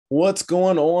What's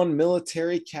going on,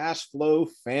 Military Cashflow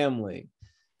family?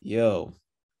 Yo,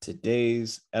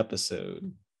 today's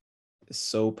episode is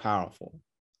so powerful.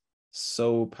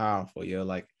 So powerful, yo.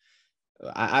 Like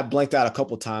I blanked out a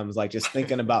couple times, like just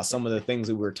thinking about some of the things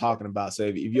that we were talking about. So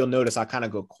if you'll notice, I kind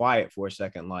of go quiet for a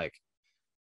second, like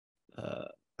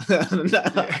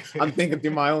I'm thinking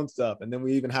through my own stuff. And then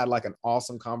we even had like an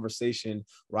awesome conversation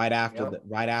right after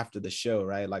the show,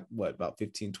 right? Like what, about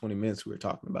 15, 20 minutes we were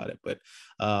talking about it. But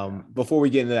before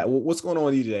we get into that, what's going on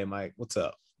with you today, Mike? What's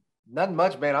up? Nothing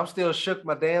much, man. I'm still shook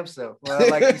my damn self. Well,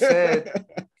 like you said,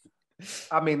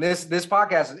 I mean, this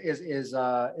podcast is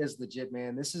legit,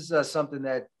 man. This is something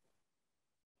that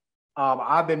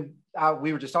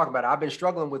we were just talking about. I've been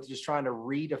struggling with just trying to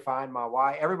redefine my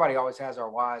why. Everybody always has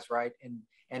our whys, right?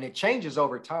 And it changes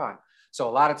over time. So a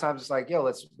lot of times it's like, yo,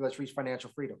 let's reach financial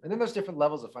freedom. And then there's different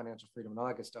levels of financial freedom and all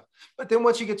that good stuff. But then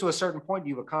once you get to a certain point,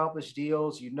 you've accomplished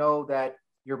deals, you know that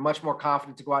you're much more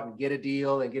confident to go out and get a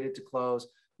deal and get it to close.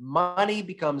 Money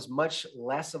becomes much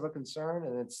less of a concern,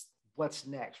 and it's what's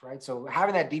next, right? So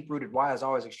having that deep-rooted why is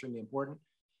always extremely important.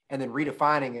 And then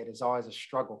redefining it is always a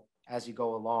struggle as you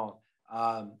go along.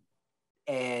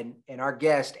 And our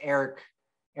guest, Eric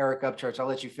Upchurch, I'll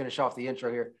let you finish off the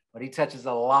intro here, but he touches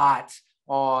a lot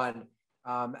on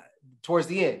towards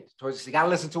the end. You got to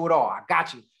listen to it all. I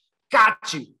got you.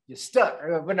 You're stuck.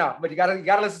 But you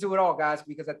gotta listen to it all, guys,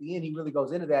 because at the end he really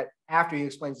goes into that after he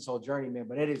explains his whole journey, man.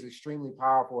 But it is extremely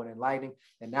powerful and enlightening.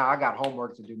 And now I got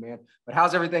homework to do, man. But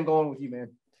how's everything going with you,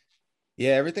 man?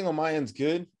 Yeah, everything on my end's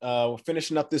good. We're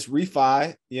finishing up this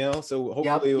refi, so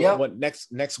hopefully what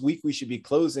next week we should be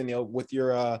closing, with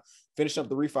your finishing up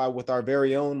the refi with our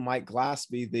very own Mike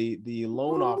Glassby, the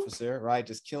loan officer, right?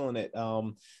 Just killing it.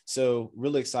 So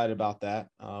really excited about that.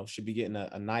 Should be getting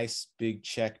a nice big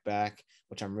check back,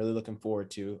 which I'm really looking forward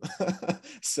to.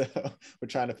 So we're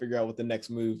trying to figure out what the next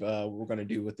move we're going to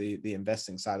do with the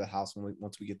investing side of the house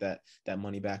once we get that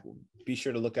money back. Be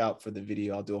sure to look out for the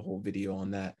video. I'll do a whole video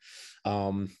on that.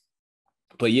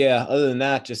 But yeah, other than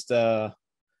that, just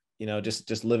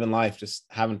just living life, just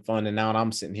having fun. And now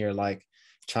I'm sitting here like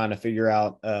trying to figure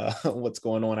out what's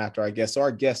going on after our guest. So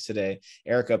our guest today,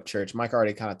 Eric Upchurch, Mike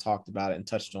already kind of talked about it and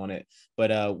touched on it,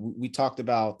 but we talked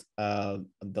about the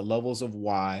levels of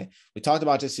why. We talked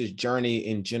about just his journey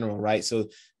in general, right? So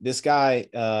this guy,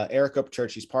 Eric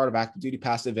Upchurch, he's part of Active Duty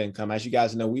Passive Income. As you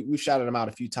guys know, we've shouted him out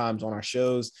a few times on our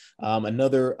shows.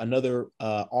 Another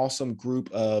awesome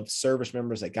group of service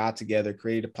members that got together,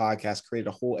 created a podcast, created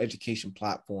a whole education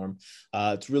platform.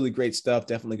 It's really great stuff.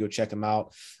 Definitely go check them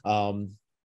out.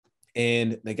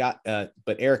 And they got,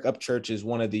 but Eric Upchurch is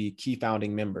one of the key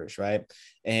founding members, right?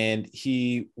 And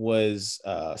he was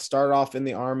started off in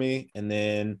the Army, and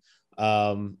then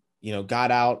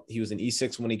got out. He was an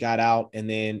E6 when he got out, and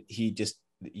then he just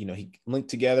he linked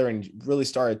together and really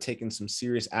started taking some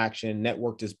serious action,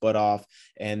 networked his butt off,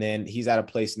 and then he's at a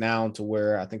place now to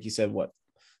where I think he said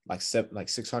like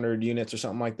 600 units or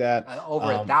something like that.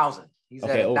 Over 1,000. He's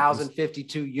at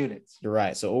 1,052 units. You're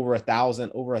right. So over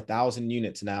 1,000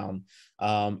 units now,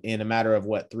 in a matter of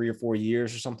 3 or 4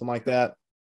 years or something like that.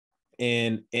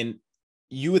 And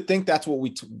you would think that's what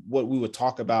we would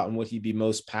talk about and what he'd be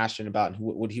most passionate about and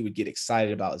what he would get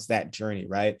excited about is that journey,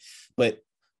 right? But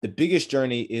the biggest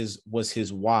journey was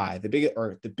his why. The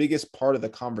biggest part of the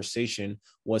conversation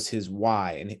was his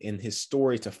why and his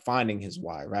story to finding his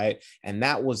why, right? And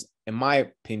that was, in my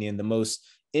opinion, the most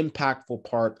impactful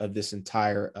part of this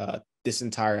entire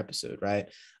episode, right?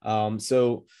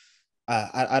 So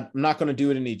I'm not going to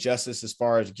do it any justice as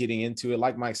far as getting into it.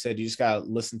 Like Mike said, you just got to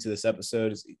listen to this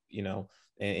episode,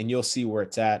 and you'll see where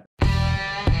it's at.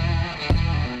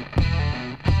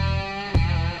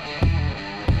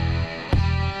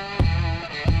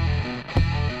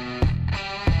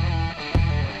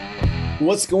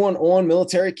 What's going on,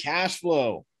 Military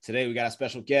Cashflow? Today we got a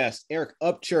special guest, Eric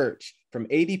Upchurch from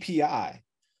ADPI.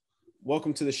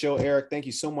 Welcome to the show, Eric. Thank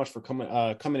you so much for coming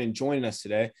and joining us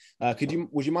today. Would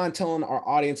you mind telling our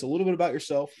audience a little bit about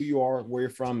yourself, who you are, where you're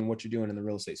from, and what you're doing in the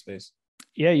real estate space?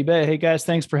 Yeah, you bet. Hey guys,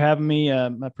 thanks for having me. I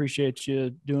appreciate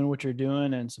you doing what you're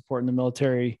doing and supporting the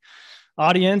military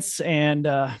audience, and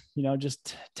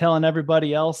just telling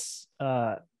everybody else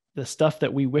the stuff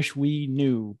that we wish we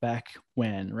knew back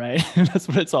when, right? That's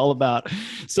what it's all about.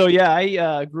 So yeah,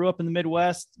 I grew up in the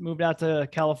Midwest, moved out to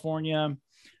California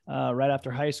right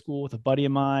after high school with a buddy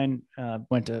of mine.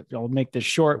 Went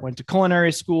to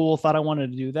culinary school, thought I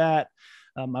wanted to do that.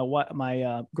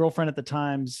 My girlfriend at the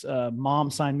time's mom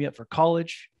signed me up for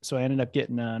college. So I ended up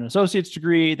getting an associate's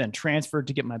degree, then transferred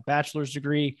to get my bachelor's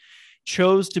degree,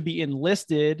 chose to be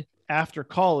enlisted after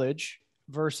college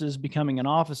versus becoming an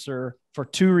officer for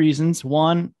two reasons.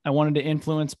 One, I wanted to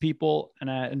influence people,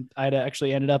 and I'd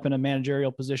actually ended up in a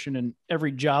managerial position in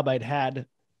every job I'd had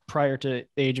prior to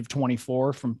the age of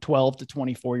 24, from 12 to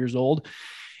 24 years old.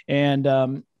 And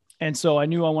so I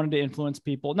knew I wanted to influence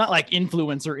people, not like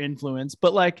influence,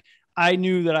 but like I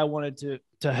knew that I wanted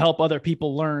to help other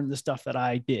people learn the stuff that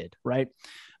I did. Right.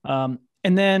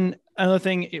 And then another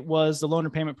thing, it was the loan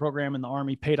repayment program in the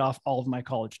Army paid off all of my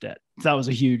college debt. That was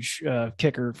a huge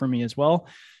kicker for me as well.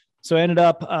 So I ended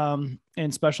up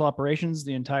in special operations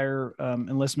the entire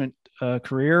enlistment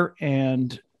career.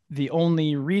 And the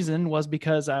only reason was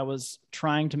because I was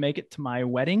trying to make it to my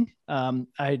wedding.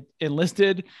 I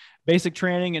enlisted basic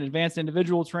training and advanced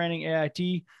individual training, AIT.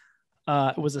 It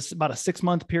was about a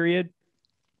 6-month period.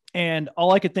 And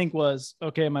all I could think was,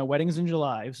 okay, my wedding's in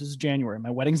July. This is January. My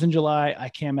wedding's in July. I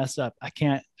can't mess up. I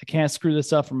can't screw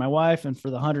this up for my wife and for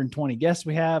the 120 guests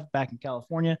we have back in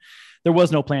California. There was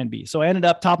no plan B. So I ended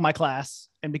up top of my class.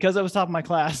 And because I was top of my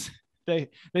class, they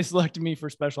selected me for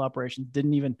special operations. That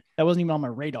wasn't even on my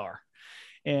radar.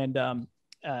 And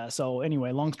so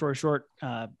anyway, long story short,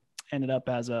 ended up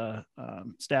as a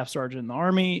staff sergeant in the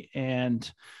Army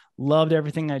and loved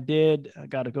everything I did. I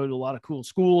got to go to a lot of cool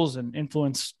schools and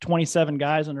influence 27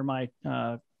 guys under my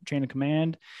chain of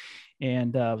command.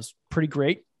 And it was pretty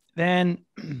great. Then,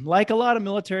 like a lot of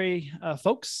military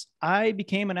folks, I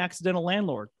became an accidental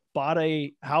landlord. Bought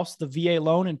a house, the VA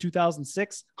loan in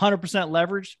 2006, 100%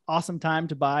 leverage. Awesome time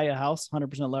to buy a house,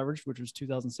 100% leverage, which was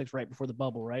 2006, right before the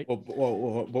bubble, right?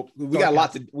 Well, we got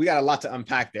a lot to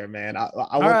unpack there, man. I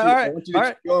want you to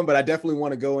keep going, but I definitely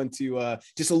want to go into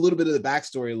just a little bit of the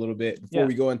backstory a little bit before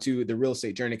we go into the real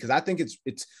estate journey, because I think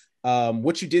it's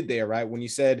what you did there, right? When you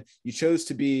said you chose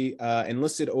to be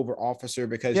enlisted over officer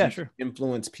because you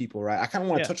influence people, right? I kind of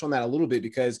want to touch on that a little bit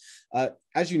because,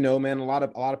 as you know, man, a lot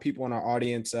of people in our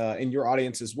audience, in your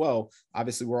audience as well,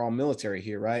 obviously we're all military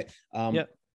here, right?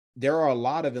 There are a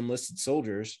lot of enlisted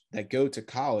soldiers that go to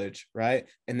college, right?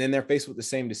 And then they're faced with the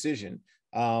same decision.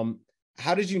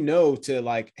 How did you know to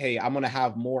like, hey, I'm going to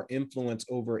have more influence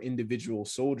over individual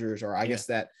soldiers, or I guess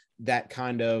that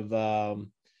kind of,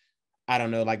 I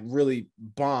don't know, like really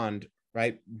bond,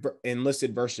 right?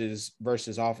 Enlisted versus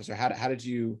officer. How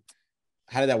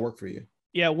did that work for you?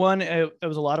 Yeah. One, it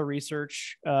was a lot of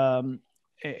research, and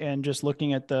just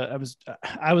looking at I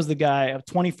was the guy of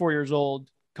 24 years old,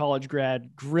 college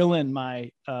grad, grilling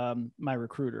my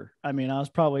recruiter. I mean, I was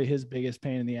probably his biggest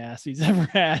pain in the ass he's ever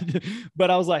had,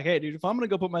 but I was like, hey dude, if I'm going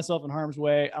to go put myself in harm's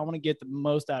way, I want to get the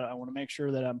most out of it. I want to make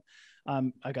sure that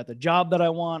I got the job that I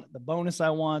want, the bonus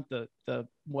I want, the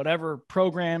whatever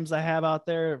programs I have out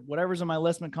there, whatever's in my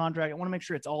enlistment contract. I want to make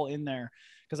sure it's all in there,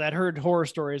 because I'd heard horror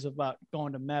stories about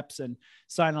going to MEPS and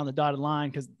signing on the dotted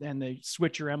line and they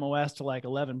switch your MOS to like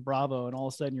 11 Bravo, and all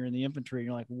of a sudden you're in the infantry and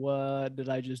you're like, what did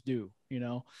I just do?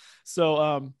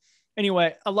 So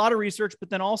anyway, a lot of research, but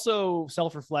then also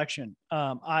self-reflection.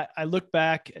 I look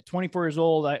back at 24 years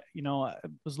old. I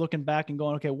was looking back and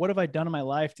going, okay, what have I done in my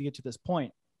life to get to this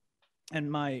point? And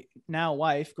my now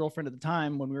wife, girlfriend at the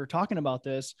time, when we were talking about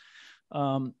this,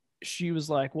 she was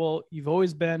like, well, you've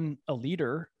always been a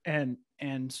leader. And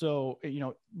so,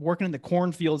 working in the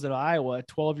cornfields of Iowa at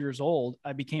 12 years old,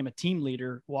 I became a team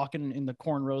leader, walking in the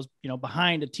corn rows,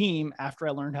 behind a team after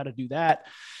I learned how to do that.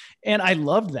 And I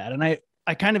loved that. And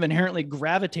I kind of inherently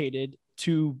gravitated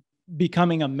to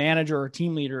becoming a manager or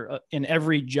team leader in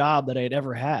every job that I had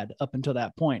ever had up until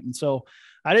that point. And so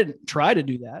I didn't try to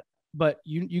do that. But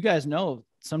you guys know,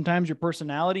 sometimes your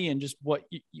personality and just what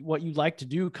you like to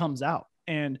do comes out.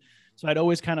 And so I'd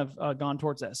always kind of gone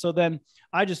towards that. So then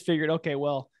I just figured, okay,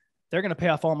 well, they're going to pay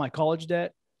off all my college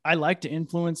debt. I like to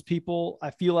influence people.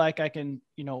 I feel like I can,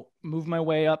 move my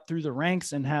way up through the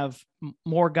ranks and have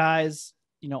more guys,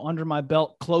 under my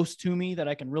belt close to me that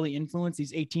I can really influence,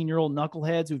 these 18-year-old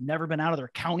knuckleheads who've never been out of their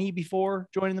county before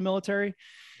joining the military.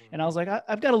 And I was like,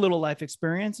 I've got a little life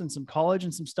experience and some college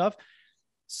and some stuff.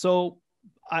 So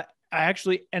I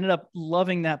actually ended up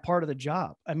loving that part of the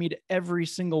job. I mean, every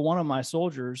single one of my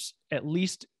soldiers at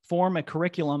least form a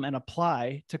curriculum and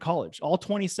apply to college. All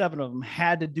 27 of them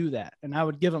had to do that. And I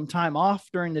would give them time off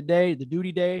during the day, the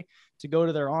duty day, to go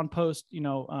to their on-post,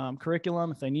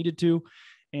 curriculum if they needed to.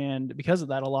 And because of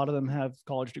that, a lot of them have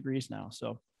college degrees now.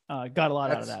 So got a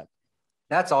lot out of that.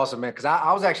 That's awesome, man. Because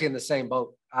I was actually in the same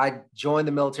boat. I joined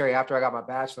the military after I got my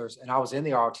bachelor's, and I was in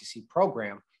the ROTC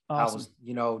program. Awesome.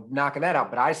 I was, knocking that out,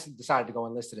 but I decided to go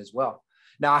enlisted as well.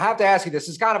 Now I have to ask you, this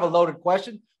is kind of a loaded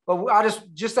question, but I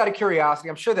just out of curiosity,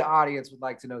 I'm sure the audience would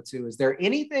like to know too. Is there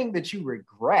anything that you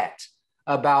regret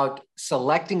about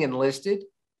selecting enlisted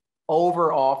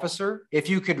over officer, if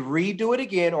you could redo it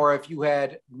again, or if you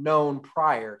had known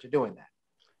prior to doing that?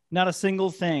 not a single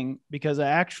thing, because I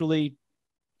actually,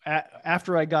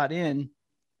 after I got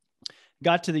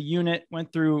to the unit,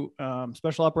 went through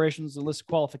special operations enlisted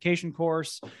qualification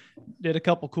course, did a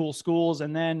couple cool schools,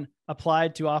 and then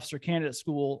applied to officer candidate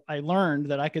school. I learned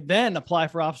that I could then apply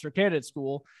for officer candidate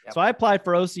school. Yep. So I applied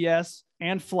for OCS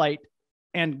and flight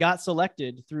and got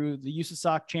selected through the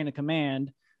USASOC chain of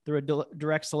command through a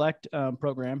direct select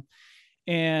program,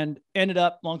 and ended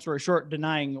up, long story short,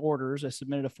 denying orders. I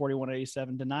submitted a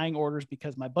 4187 denying orders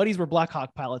because my buddies were Black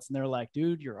Hawk pilots, and they're like,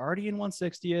 dude, you're already in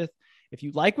 160th. If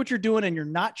you like what you're doing and you're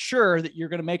not sure that you're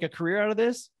going to make a career out of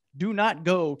this, do not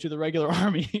go to the regular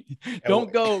Army.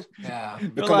 Don't go. Yeah.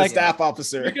 Become a staff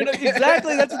officer.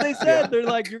 Exactly. That's what they said. Yeah. They're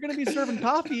like, you're going to be serving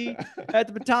coffee at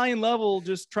the battalion level,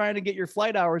 just trying to get your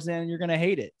flight hours in, and you're going to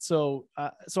hate it. So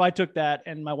I took that,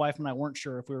 and my wife and I weren't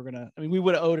sure if we were going to, we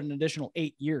would have owed an additional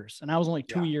 8 years, and I was only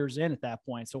 2 years in at that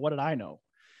point. So what did I know?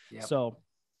 Yep. So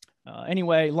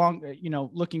anyway,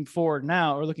 looking forward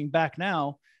now, or looking back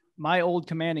now, my old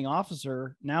commanding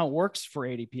officer now works for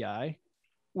ADPI,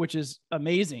 which is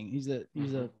amazing. He's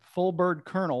a full bird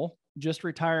colonel, just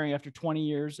retiring after 20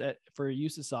 years for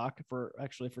USASOC, for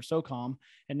SOCOM,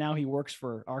 and now he works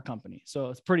for our company. So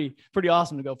it's pretty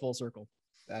awesome to go full circle.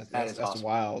 That's awesome.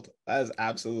 Wild. That is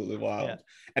absolutely wild. Yeah.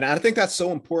 And I think that's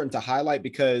so important to highlight,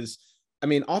 because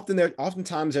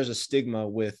oftentimes there's a stigma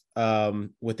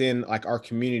within like our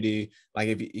community. Like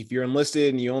if you're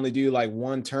enlisted and you only do like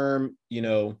one term,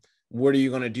 what are you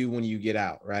going to do when you get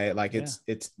out? Right. Like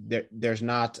there's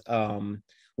not,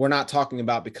 we're not talking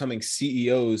about becoming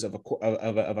CEOs of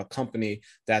a company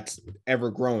that's ever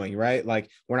growing, right? Like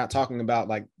we're not talking about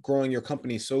like growing your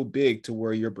company so big to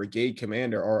where your brigade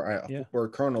commander or a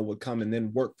colonel would come and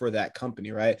then work for that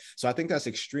company, right? So I think that's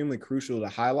extremely crucial to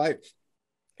highlight,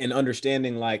 and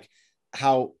understanding like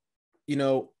how,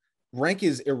 rank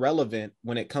is irrelevant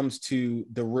when it comes to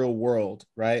the real world,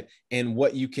 right? And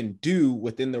what you can do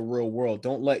within the real world.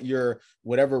 Don't let your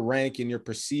whatever rank and your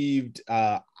perceived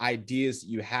ideas that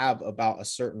you have about a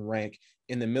certain rank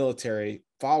in the military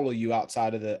follow you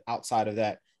outside of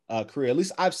that career. At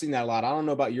least I've seen that a lot. I don't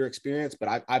know about your experience,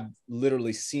 but I've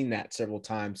literally seen that several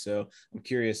times. So I'm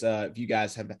curious if you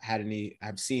guys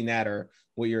have seen that, or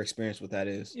what your experience with that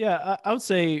is. Yeah, I would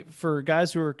say for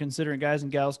guys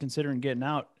and gals considering getting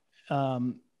out,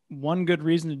 one good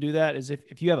reason to do that is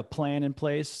if you have a plan in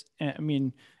place.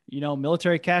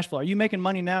 Military cash flow. Are you making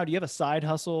money now? Do you have a side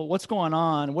hustle? What's going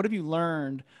on? What have you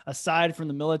learned aside from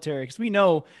the military? Because we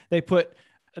know they put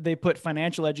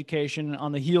financial education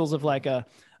on the heels of like a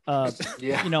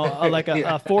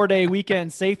 4-day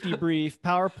weekend safety brief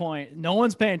PowerPoint. No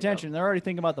one's paying attention. They're already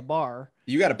thinking about the bar.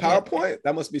 You got a PowerPoint?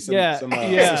 That must be some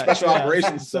special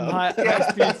operations stuff. Some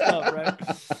high-speed stuff,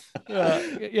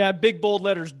 right? Big bold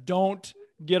letters. Don't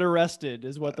get arrested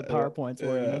is what the PowerPoints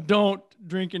were. Don't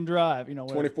drink and drive.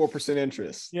 24%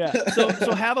 interest. Yeah.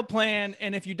 So have a plan.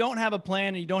 And if you don't have a plan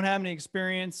and you don't have any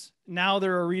experience, now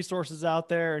there are resources out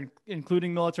there,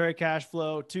 including Military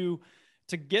Cashflow, to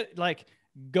get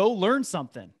go learn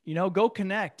something, go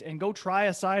connect and go try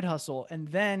a side hustle and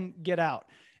then get out.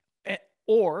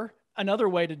 Or another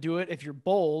way to do it, if you're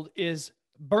bold, is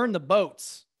burn the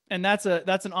boats. And that's an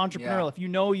entrepreneurial. If you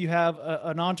have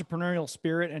an entrepreneurial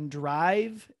spirit and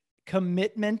drive,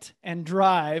 commitment and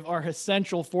drive are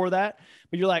essential for that.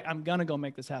 But you're like, I'm going to go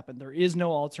make this happen. There is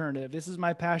no alternative. This is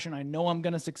my passion. I know I'm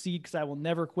going to succeed because I will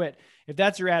never quit. If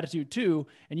that's your attitude too,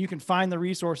 and you can find the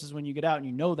resources when you get out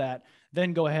and that,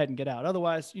 then go ahead and get out.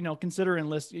 Otherwise, consider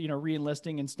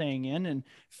re-enlisting and staying in, and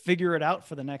figure it out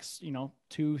for the next,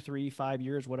 2, 3, 5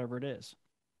 years, whatever it is.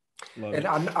 And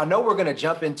I know we're going to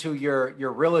jump into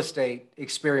your real estate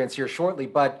experience here shortly,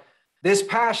 but this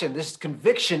passion, this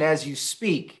conviction as you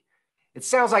speak, it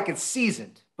sounds like it's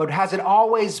seasoned, but has it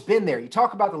always been there? You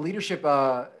talk about the leadership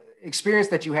experience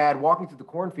that you had walking through the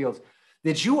cornfields.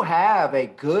 Did you have a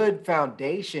good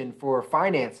foundation for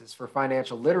finances, for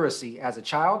financial literacy as a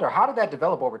child, or how did that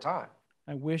develop over time?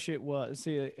 I wish it was.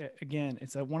 See, again,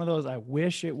 it's one of those, I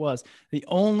wish it was.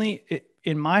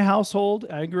 In my household,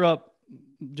 I grew up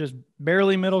just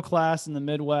barely middle class in the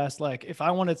Midwest. Like if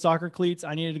I wanted soccer cleats,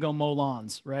 I needed to go mow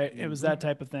lawns, right? Mm-hmm. It was that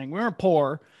type of thing. We weren't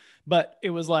poor, but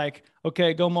it was like,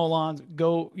 okay, go mow lawns,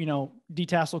 go,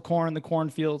 detassel corn in the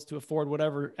cornfields to afford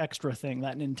whatever extra thing,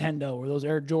 that Nintendo or those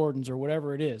Air Jordans or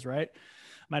whatever it is, right?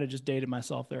 Might have just dated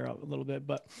myself there a little bit,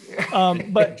 but hey,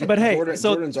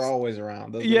 Jordans are always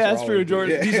around. Those that's true.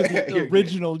 Jordan, these are the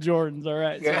original Jordans. All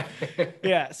right.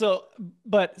 So,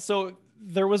 so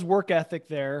there was work ethic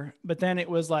there, but then it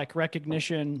was like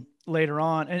recognition later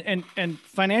on, and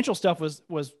financial stuff was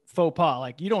faux pas.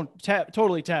 Like you don't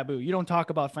totally taboo. You don't talk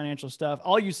about financial stuff.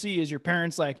 All you see is your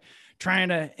parents like trying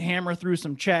to hammer through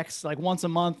some checks. Like once a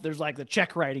month, there's like the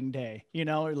check writing day, you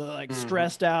know, like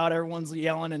stressed out. Everyone's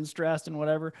yelling and stressed and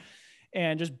whatever,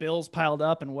 and just bills piled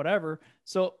up and whatever.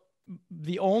 So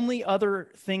the only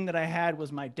other thing that I had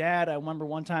was my dad. I remember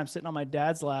one time sitting on my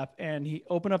dad's lap and he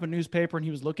opened up a newspaper and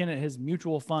he was looking at his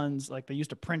mutual funds. Like they used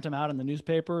to print them out in the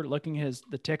newspaper, looking at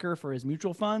the ticker for his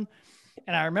mutual fund.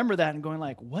 And I remember that and going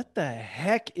like, what the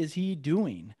heck is he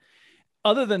doing?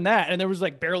 Other than that, and there was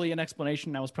like barely an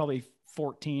explanation. I was probably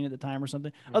 14 at the time or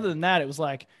something. Other than that, it was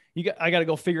like, I got to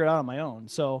go figure it out on my own.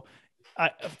 So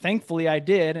thankfully I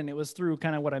did. And it was through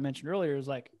kind of what I mentioned earlier, is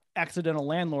like, accidental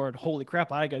landlord. Holy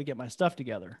crap. I got to get my stuff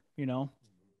together, you know?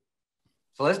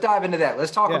 So let's dive into that.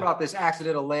 Let's talk about this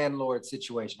accidental landlord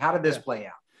situation. How did this play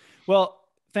out? Well,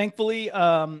 thankfully,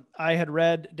 I had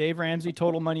read Dave Ramsey,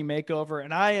 Total Money Makeover,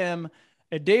 and I am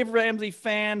a Dave Ramsey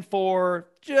fan for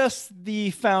just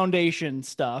the foundation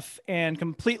stuff and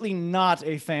completely not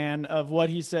a fan of what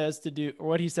he says to do or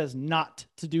what he says not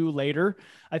to do later.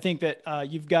 I think that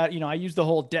you've got, I used the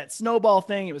whole debt snowball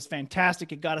thing. It was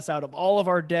fantastic. It got us out of all of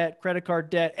our debt, credit card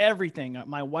debt, everything.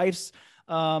 My wife's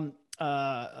college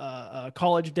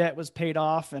debt was paid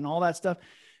off and all that stuff.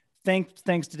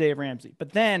 Thanks to Dave Ramsey.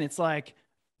 But then it's like,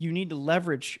 you need to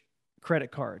leverage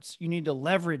credit cards. You need to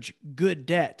leverage good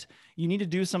debt. You need to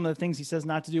do some of the things he says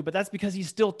not to do, but that's because he's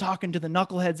still talking to the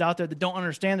knuckleheads out there that don't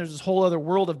understand there's this whole other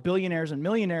world of billionaires and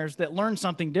millionaires that learn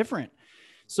something different.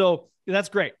 So that's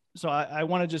great. So I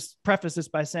want to just preface this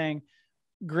by saying,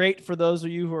 great for those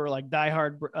of you who are like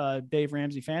diehard Dave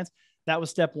Ramsey fans. That was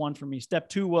step one for me. Step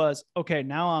two was, okay,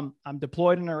 now I'm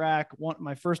deployed in Iraq.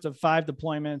 My first of 5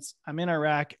 deployments. I'm in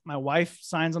Iraq. My wife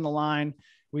signs on the line.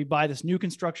 We buy this new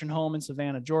construction home in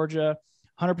Savannah, Georgia,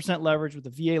 100% leverage with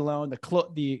the VA loan.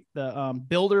 The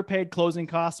builder paid closing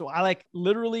costs. So I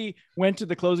literally went to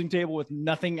the closing table with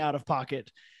nothing out of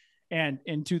pocket. And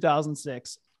in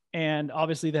 2006, and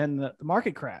obviously then the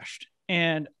market crashed.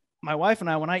 And my wife and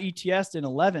I, when I ETS'd in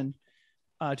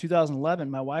 2011,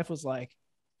 my wife was like,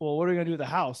 well, what are we going to do with the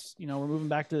house? We're moving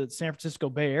back to the San Francisco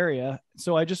Bay Area.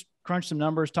 So I just crunched some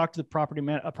numbers, talked to the property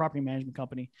management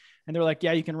company. And they're like,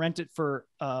 yeah, you can rent it for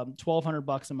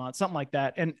 $1,200 a month, something like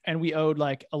that. And we owed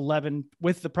like 11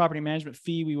 with the property management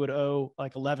fee. We would owe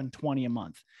like $11.20 a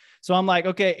month. So I'm like,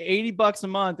 okay, $80 a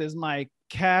month is my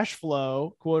cash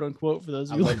flow, quote unquote, for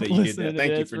those of you listening.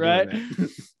 Thank you for doing that.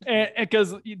 And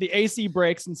because the AC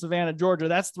breaks in Savannah, Georgia,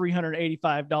 that's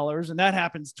 $385. And that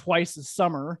happens twice a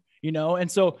summer. And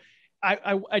so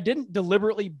I didn't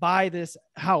deliberately buy this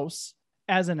house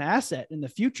as an asset in the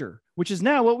future, which is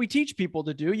now what we teach people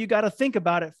to do. You got to think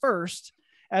about it first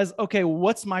as, okay,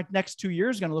 what's my next 2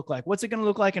 years going to look like? What's it going to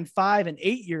look like in 5 and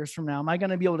 8 years from now? Am I going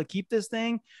to be able to keep this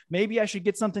thing? Maybe I should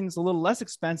get something that's a little less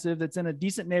expensive, that's in a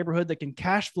decent neighborhood that can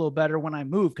cash flow better when I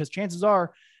move. Because chances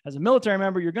are, as a military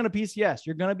member, you're going to PCS.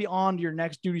 You're going to be on to your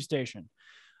next duty station.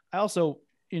 I also,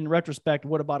 in retrospect,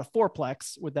 would have bought a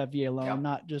 4-plex with that VA loan,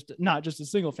 not just a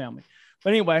single family.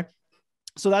 But anyway,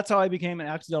 so that's how I became an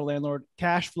accidental landlord,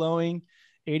 cash flowing,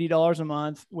 $80 a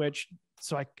month,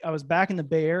 so I was back in the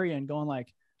Bay Area and going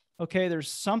like, okay,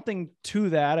 there's something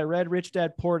to that. I read Rich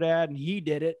Dad, Poor Dad, and he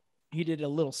did it. He did it a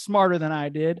little smarter than I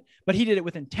did, but he did it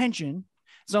with intention.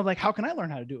 So I'm like, how can I learn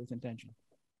how to do it with intention?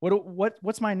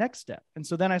 What's my next step? And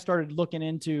so then I started looking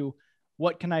into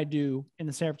what can I do in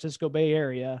the San Francisco Bay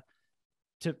Area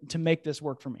to make this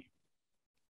work for me.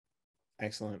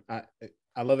 Excellent.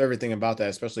 I love everything about that,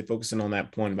 especially focusing on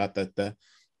that point about the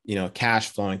cash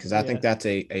flowing, because I think that's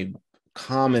a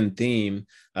common theme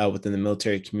within the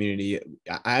military community.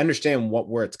 I understand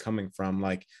where it's coming from.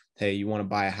 Like, hey, you want to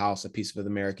buy a house, a piece of the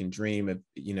American dream,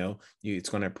 it's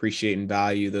going to appreciate in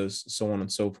value, those, so on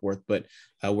and so forth. But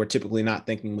we're typically not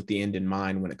thinking with the end in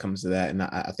mind when it comes to that. And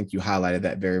I think you highlighted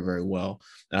that very, very well.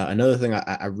 Another thing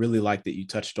I really like that you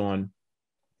touched on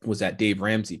was that Dave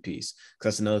Ramsey piece,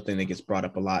 because that's another thing that gets brought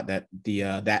up a lot, that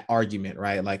that argument,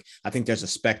 right? Like, I think there's a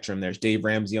spectrum. There's Dave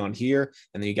Ramsey on here,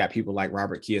 and then you got people like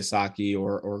Robert Kiyosaki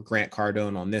or Grant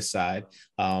Cardone on this side.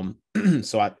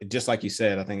 So just like you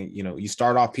said, I think, you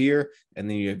start off here and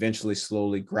then you eventually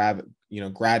slowly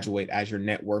graduate as your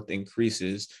net worth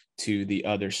increases to the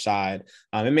other side.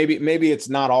 And maybe it's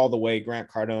not all the way Grant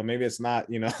Cardone, maybe it's not,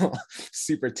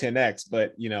 super 10X,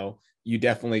 but, you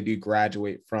definitely do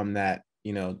graduate from that,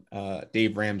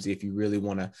 Dave Ramsey, if you really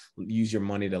want to use your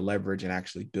money to leverage and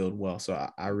actually build wealth. So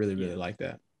I really, really like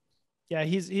that. Yeah.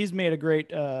 He's made a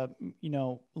great,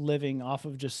 living off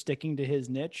of just sticking to his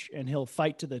niche, and he'll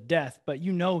fight to the death, but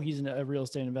he's a real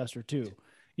estate investor too.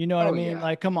 You know what I mean? Yeah.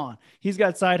 Like, come on. He's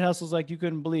got side hustles like you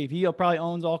couldn't believe. He probably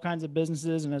owns all kinds of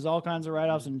businesses and has all kinds of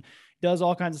write-offs and does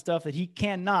all kinds of stuff that he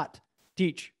cannot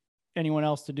teach anyone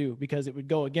else to do because it would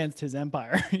go against his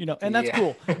empire, you know, and that's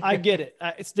cool. I get it.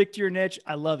 Stick to your niche.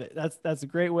 I love it. That's a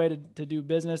great way to do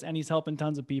business. And he's helping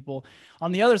tons of people.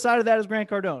 On the other side of that is Grant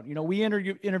Cardone. You know, we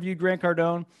interviewed Grant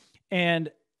Cardone,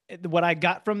 and what I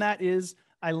got from that is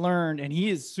I learned, and he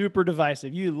is super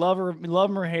divisive. You love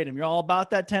him or hate him. You're all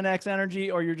about that 10X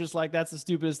energy, or you're just like, that's the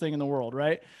stupidest thing in the world.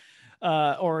 Right.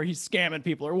 Or he's scamming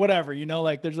people or whatever, you know,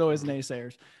 like there's always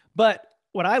naysayers. But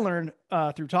what I learned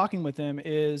through talking with him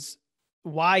is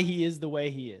why he is the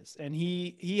way he is. And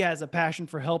he has a passion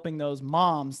for helping those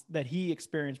moms that he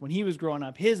experienced when he was growing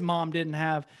up. His mom didn't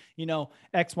have, you know,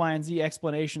 X, Y, and Z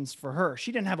explanations for her.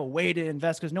 She didn't have a way to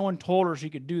invest because no one told her she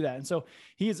could do that. And so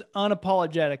he is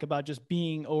unapologetic about just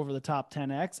being over the top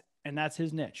 10X. And that's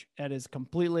his niche. That is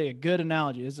completely a good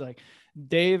analogy. It's like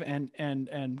Dave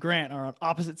and Grant are on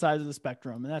opposite sides of the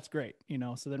spectrum. And that's great. You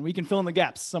know, so then we can fill in the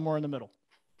gaps somewhere in the middle.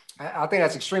 I think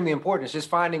that's extremely important. It's just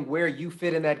finding where you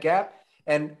fit in that gap.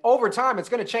 And over time, it's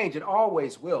going to change. It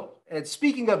always will. And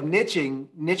speaking of niching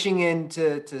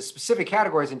into specific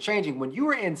categories and changing, when you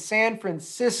were in San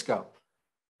Francisco,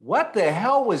 what the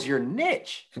hell was your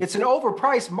niche? It's an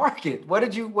overpriced market. What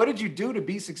did you do to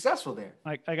be successful there?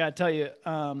 I got to tell you,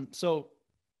 so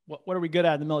what are we good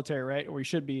at in the military, right? Or we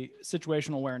should be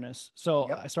situational awareness.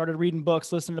 So I started reading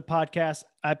books, listening to podcasts.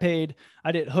 I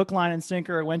did hook, line, and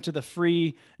sinker. I went to the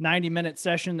free 90-minute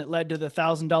session that led to the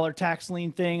 $1,000 tax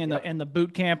lien thing and the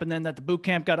boot camp. And then the boot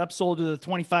camp got upsold to the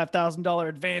 $25,000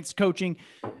 advanced coaching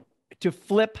to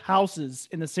flip houses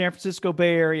in the San Francisco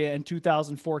Bay Area in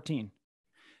 2014.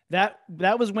 That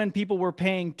was when people were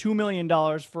paying $2 million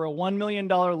for a $1 million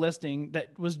listing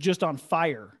that was just on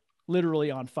fire,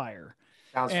 literally on fire.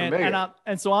 Sounds familiar.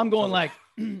 And so I'm going like,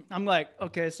 I'm like,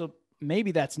 okay, so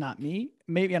maybe that's not me.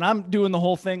 Maybe, and I'm doing the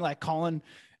whole thing, like calling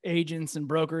agents and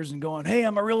brokers and going, hey,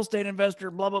 I'm a real estate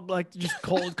investor, blah, blah, blah, like just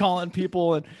cold calling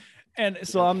people. And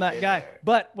so I'm that guy.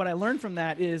 But what I learned from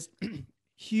that is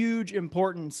huge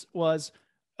importance was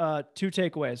 2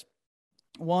 takeaways.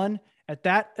 One, at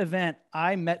that event,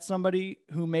 I met somebody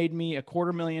who made me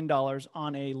 $250,000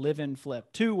 on a live-in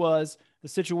flip. 2 was the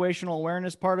situational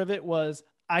awareness part of it was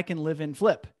I can live in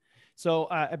flip. So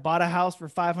I bought a house for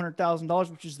 $500,000,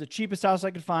 which is the cheapest house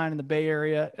I could find in the Bay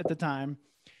Area at the time.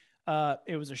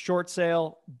 It was a short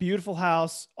sale, beautiful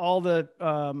house, all the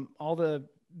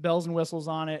bells and whistles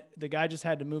on it. The guy just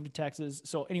had to move to Texas.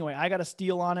 So anyway, I got a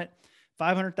steal on it,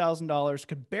 $500,000,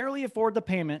 could barely afford the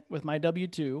payment with my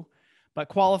W-2, but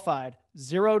qualified,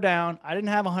 0 down. I didn't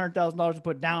have $100,000 to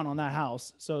put down on that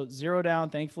house. So 0 down.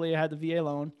 Thankfully, I had the VA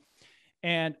loan.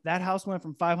 And that house went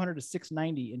from 500 to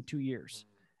 690 in 2 years.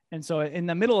 And so in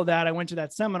the middle of that, I went to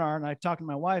that seminar and I talked to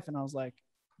my wife and I was like,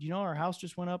 you know, our house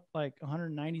just went up like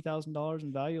 $190,000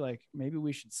 in value. Like maybe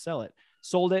we should sell it.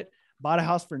 Sold it, bought a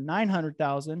house for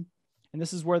 $900,000. And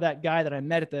this is where that guy that I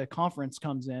met at the conference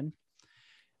comes in.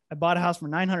 I bought a house for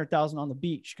 $900,000 on the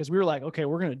beach because we were like, okay,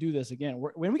 we're going to do this again.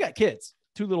 When we got kids,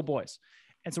 2 little boys.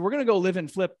 And so we're going to go live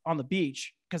and flip on the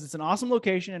beach because it's an awesome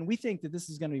location. And we think that this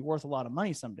is going to be worth a lot of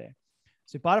money someday.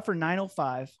 So we bought it for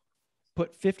 $905,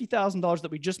 put $50,000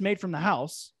 that we just made from the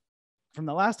house, from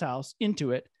the last house,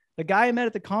 into it. The guy I met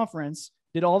at the conference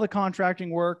did all the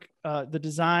contracting work, the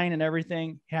design and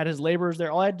everything. He had his laborers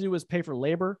there. All I had to do was pay for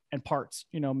labor and parts,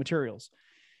 you know, materials.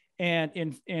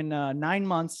 And in 9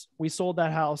 months, we sold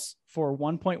that house for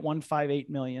 $1.158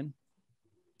 million.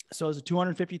 So it was a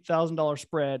 $250,000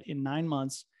 spread in 9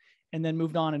 months, and then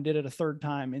moved on and did it a 3rd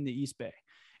time in the East Bay.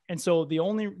 And so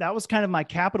that was kind of my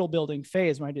capital building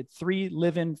phase when I did 3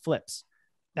 live-in flips.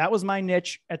 That was my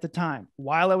niche at the time.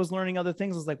 While I was learning other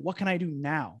things, I was like, what can I do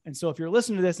now? And so if you're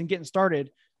listening to this and getting started,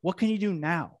 what can you do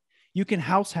now? You can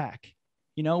house hack.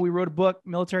 You know, we wrote a book,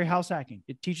 Military House Hacking.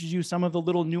 It teaches you some of the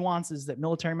little nuances that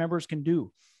military members can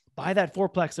do. Buy that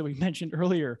 4-plex that we mentioned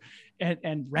earlier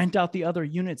and rent out the other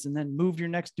units and then move to your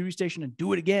next duty station and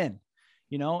do it again.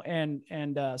 You know,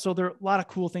 so there are a lot of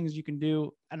cool things you can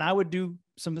do. And I would do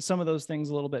some of those things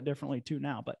a little bit differently too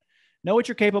now, but know what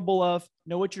you're capable of,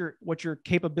 know what your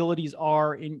capabilities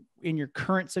are in your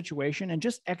current situation, and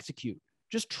just execute.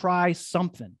 Just try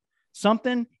something,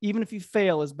 even if you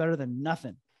fail, is better than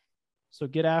nothing. So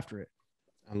get after it.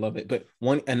 I love it. But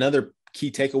another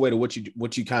key takeaway to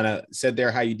what you kind of said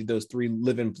there, how you did those 3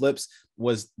 live-in flips,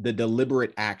 was the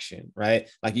deliberate action, right?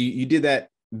 Like you did that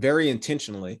very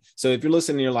intentionally. So if you're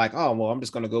listening, you're like, oh, well, I'm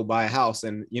just going to go buy a house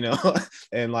and,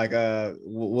 and like,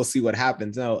 we'll see what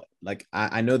happens. No, like,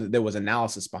 I know that there was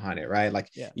analysis behind it, right? Like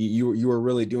you were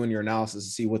really doing your analysis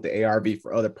to see what the ARV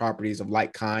for other properties of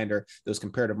like kind, or those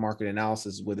comparative market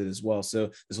analysis with it as well. So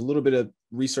there's a little bit of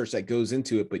research that goes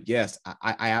into it, but yes,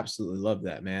 I absolutely love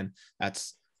that, man.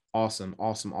 That's awesome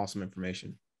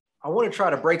information. I want to try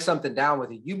to break something down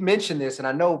with you. You mentioned this, and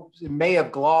I know it may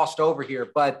have glossed over here,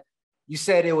 but you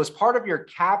said it was part of your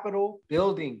capital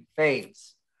building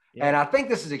phase. Yeah. And I think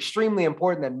this is extremely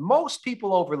important that most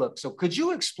people overlook. So could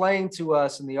you explain to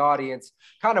us in the audience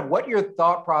kind of what your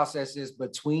thought process is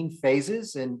between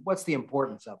phases and what's the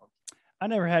importance of them? I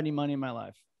never had any money in my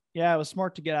life. Yeah, I was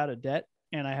smart to get out of debt,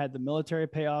 and I had the military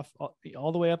pay off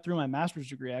all the way up through my master's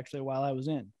degree, actually, while I was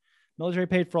in. Military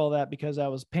paid for all that because I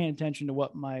was paying attention to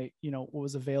what what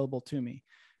was available to me.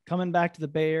 Coming back to the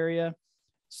Bay Area,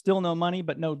 still no money,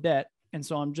 but no debt. And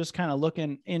so I'm just kind of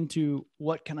looking into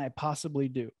what can I possibly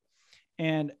do?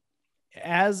 And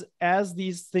as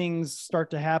these things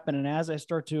start to happen, and as I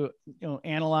start to,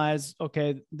 analyze,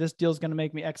 okay, this deal is going to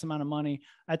make me X amount of money.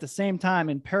 At the same time,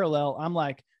 in parallel, I'm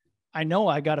like, I know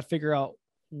I got to figure out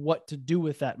what to do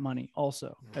with that money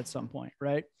also at some point.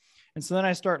 Right. And so then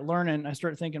I start learning, I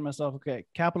start thinking to myself, okay,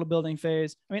 capital building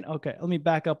phase. Okay, let me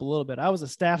back up a little bit. I was a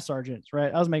staff sergeant,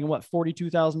 right? I was making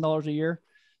 $42,000 a year.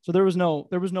 So there was no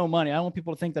money. I don't want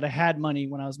people to think that I had money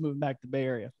when I was moving back to the Bay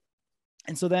Area.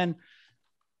 And so then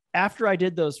after I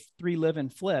did those 3 live-in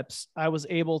flips, I was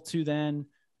able to then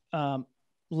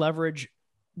leverage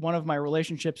one of my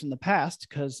relationships in the past,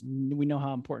 because we know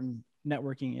how important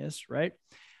networking is, right?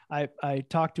 I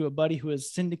talked to a buddy who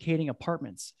was syndicating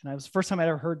apartments, and it was the first time I'd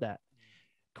ever heard that.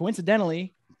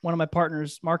 Coincidentally, one of my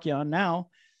partners, Markion now,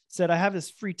 said, I have this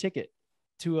free ticket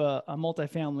to a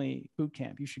multifamily boot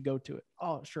camp. You should go to it.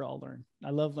 Oh, sure. I'll learn. I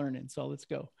love learning. So let's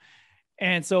go.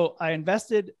 And so I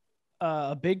invested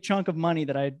a big chunk of money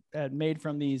that I had made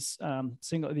from these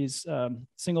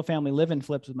single family live-in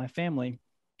flips with my family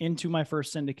into my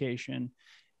first syndication.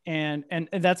 And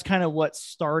that's kind of what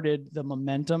started the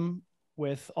momentum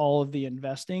with all of the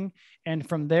investing. And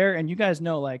from there, and you guys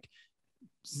know, like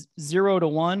 0 to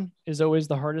 1 is always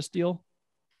the hardest deal.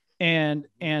 And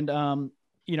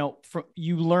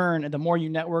you learn, and the more you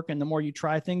network and the more you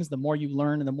try things, the more you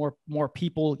learn, and the more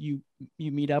people you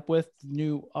meet up with,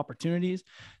 new opportunities.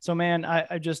 So man,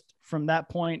 I just, from that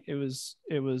point, it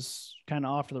was kind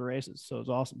of off to the races. So it was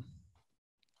awesome.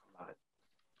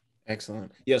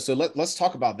 Excellent. Yeah. So let's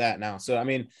talk about that now. So, I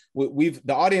mean, we've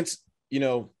the audience,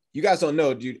 you guys don't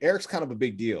know, dude, Eric's kind of a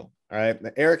big deal. All right.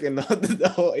 Eric and the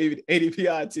whole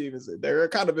ADPI team, they're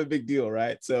kind of a big deal,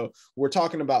 right? So we're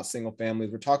talking about single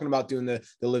families. We're talking about doing the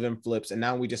live-in flips. And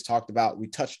now we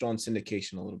touched on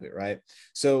syndication a little bit, right?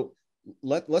 So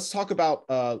let's talk about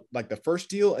like the first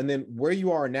deal, and then where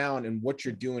you are now and what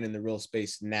you're doing in the real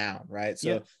space now, right?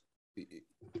 So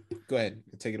go ahead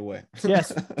and take it away.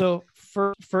 Yes. So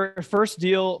for first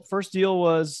deal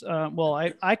was,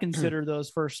 I consider those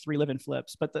first 3 live-in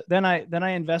flips, but then I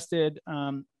invested,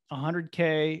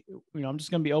 $100K, I'm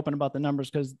just going to be open about the numbers,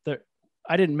 because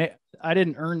I didn't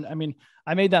earn. I mean,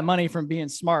 I made that money from being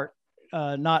smart,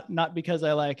 not because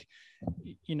I like,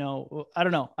 I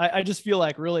don't know. I just feel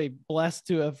like really blessed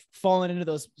to have fallen into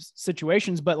those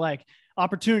situations, but like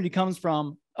opportunity comes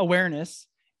from awareness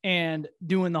and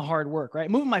doing the hard work, right?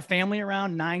 Moving my family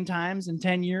around 9 times in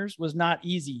 10 years was not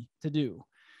easy to do.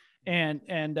 And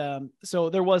so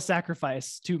there was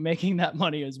sacrifice to making that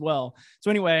money as well. So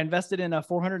anyway, I invested in a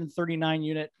 439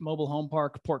 unit mobile home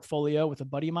park portfolio with a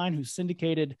buddy of mine who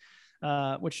syndicated,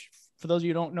 which for those of you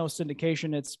who don't know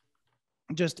syndication, it's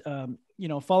just,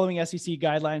 following SEC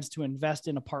guidelines to invest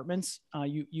in apartments.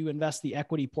 You invest the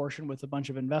equity portion with a bunch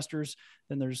of investors.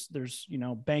 Then there's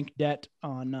bank debt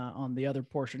on the other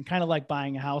portion, kind of like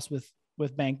buying a house with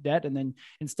bank debt. And then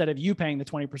instead of you paying the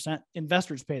 20%,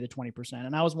 investors pay the 20%.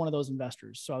 And I was one of those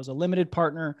investors. So I was a limited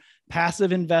partner,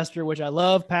 passive investor, which I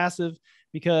love passive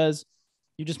because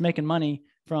you're just making money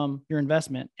from your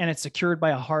investment, and it's secured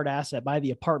by a hard asset, by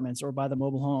the apartments or by the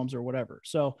mobile homes or whatever.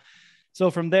 So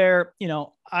from there,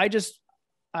 I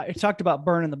talked about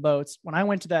burning the boats. When I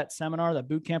went to that seminar, that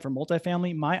boot camp for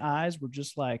multifamily, my eyes were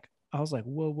just like, I was like,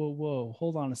 whoa,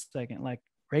 hold on a second. Like,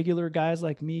 regular guys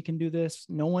like me can do this.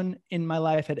 No one in my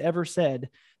life had ever said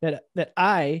that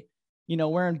I,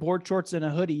 wearing board shorts and a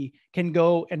hoodie, can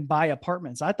go and buy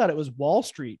apartments. I thought it was Wall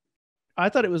Street. I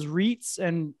thought it was REITs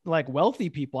and like wealthy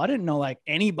people. I didn't know like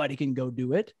anybody can go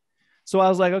do it. So I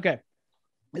was like, okay,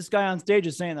 this guy on stage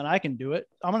is saying that I can do it.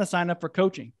 I'm going to sign up for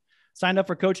coaching. Signed up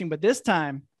for coaching. But this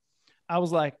time I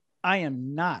was like, I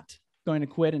am not going to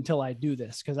quit until I do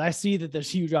this, because I see that there's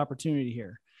huge opportunity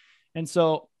here. And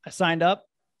so I signed up,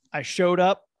 I showed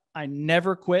up, I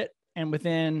never quit. And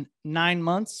within 9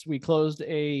 months, we closed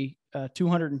a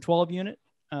 212 unit,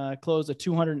 closed a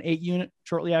 208 unit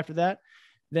shortly after that.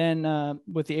 Then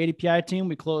with the ADPI team,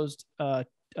 we closed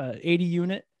 80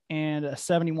 unit and a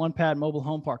 71 pad mobile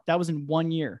home park. That was in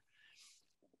 1 year.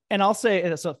 And I'll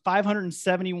say, so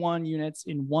 571 units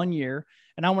in 1 year.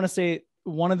 And I want to say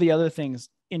one of the other things,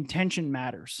 intention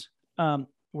matters.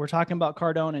 We're talking about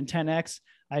Cardone and 10X.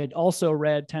 I had also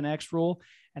read 10X rule,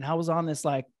 and I was on this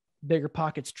like bigger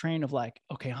pockets train of like,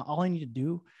 okay, all I need to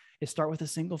do is start with a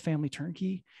single family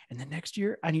turnkey. And the next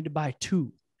year I need to buy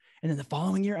 2. And then the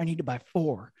following year I need to buy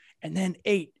 4, and then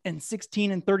 8 and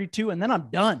 16 and 32. And then I'm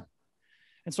done.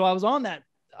 And so I was on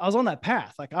that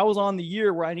path. Like I was on the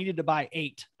year where I needed to buy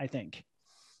 8, I think.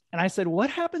 And I said, what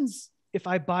happens if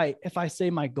I say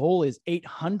my goal is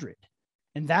 800?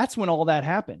 And that's when all that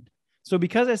happened. So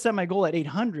because I set my goal at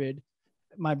 800,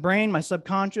 my brain, my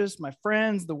subconscious, my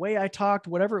friends, the way I talked,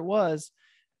 whatever it was,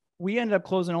 we ended up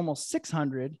closing almost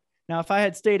 600. Now, if I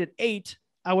had stayed at 8,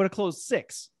 I would have closed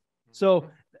 6. So,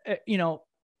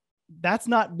 that's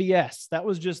not BS. That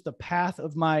was just the path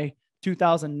of my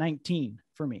 2019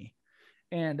 for me.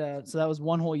 And so that was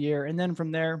 1 whole year. And then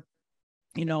from there,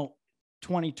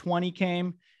 2020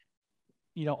 came.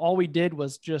 All we did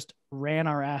was just ran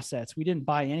our assets. We didn't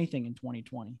buy anything in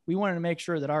 2020. We wanted to make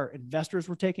sure that our investors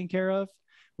were taken care of.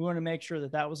 We wanted to make sure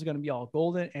that that was going to be all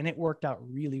golden, and it worked out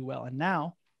really well. And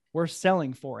now we're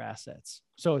selling 4 assets.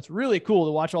 So it's really cool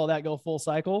to watch all that go full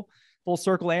circle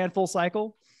and full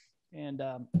cycle. And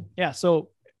so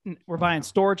we're buying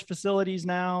storage facilities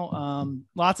now.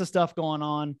 Lots of stuff going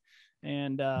on.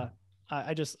 And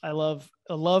I love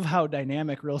how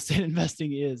dynamic real estate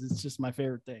investing is. It's just my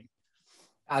favorite thing.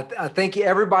 I think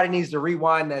everybody needs to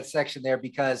rewind that section there,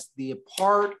 because the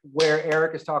part where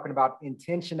Eric is talking about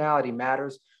intentionality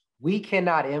matters. We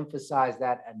cannot emphasize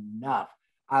that enough.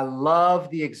 I love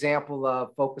the example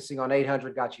of focusing on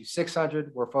 800 got you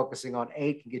 600. We're focusing on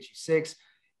 8 can get you 6.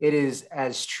 It is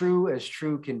as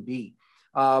true can be.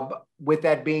 With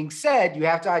that being said, you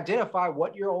have to identify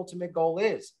what your ultimate goal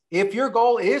is. If your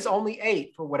goal is only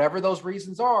 8 for whatever those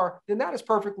reasons are, then that is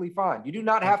perfectly fine. You do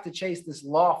not have to chase this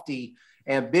lofty,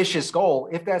 ambitious goal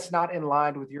if that's not in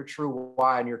line with your true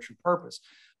why and your true purpose.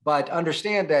 But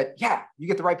understand that, you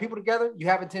get the right people together, you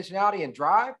have intentionality and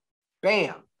drive,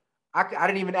 bam. I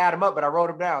didn't even add them up, but I wrote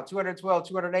them down: 212,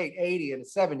 208, 80, and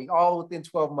 70, all within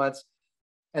 12 months.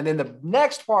 And then the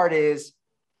next part is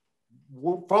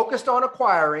focused on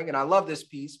acquiring, and I love this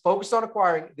piece, focused on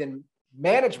acquiring, then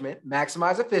management,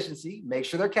 maximize efficiency, make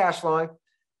sure they're cash flowing.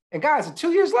 And guys,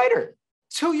 2 years later,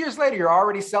 you're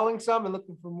already selling some and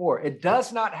looking for more. It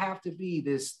does not have to be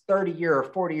this 30-year or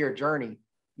 40-year journey,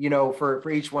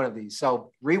 for each one of these. So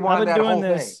rewind that whole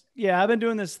thing. Yeah, I've been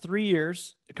doing this 3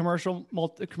 years, commercial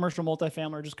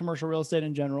multifamily, or just commercial real estate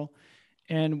in general.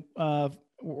 And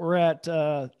we're at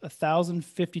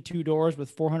 1,052 doors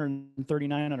with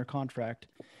 439 under contract.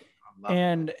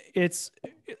 And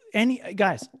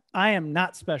guys, I am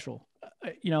not special.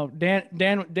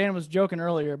 Dan was joking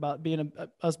earlier about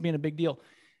us being a big deal.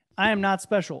 I am not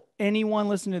special. Anyone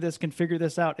listening to this can figure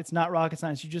this out. It's not rocket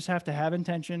science. You just have to have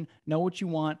intention, know what you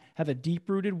want, have a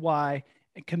deep-rooted why,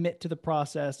 and commit to the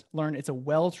process. Learn it's a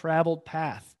well-traveled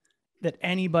path that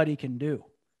anybody can do.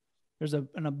 There's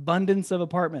an abundance of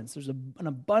apartments. There's an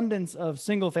abundance of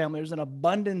single family. There's an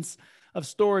abundance of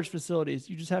storage facilities.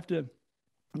 You just have to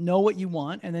know what you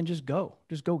want and then just go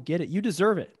get it. You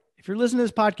deserve it. If you're listening to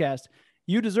this podcast,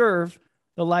 you deserve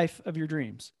the life of your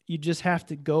dreams. You just have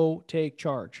to go take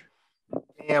charge.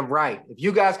 Damn right. If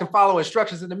you guys can follow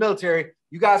instructions in the military,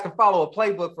 you guys can follow a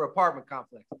playbook for apartment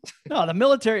complex. No, the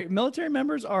military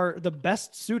members are the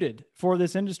best suited for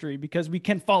this industry because we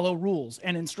can follow rules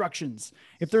and instructions.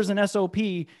 If there's an SOP,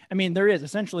 there is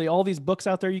essentially all these books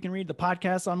out there you can read, the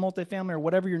podcasts on multifamily or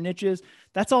whatever your niche is.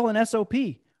 That's all an SOP.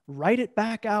 Write it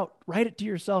back out, write it to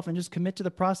yourself, and just commit to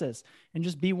the process and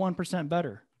just be 1%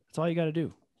 better. That's all you got to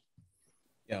do.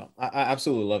 Yeah, I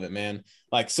absolutely love it, man.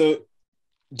 So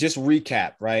just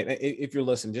recap, right? If you're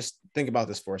listening, just think about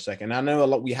this for a second. I know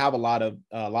we have a lot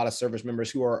of service members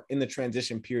who are in the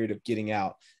transition period of getting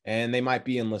out, and they might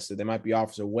be enlisted, they might be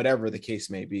officer, whatever the case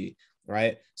may be,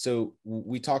 right? So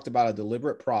we talked about a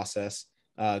deliberate process,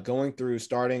 going through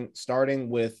starting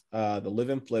with the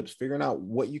live-in flips, figuring out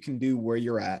what you can do where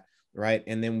you're at, right?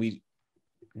 And then we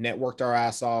networked our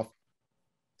ass off,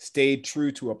 stayed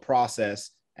true to a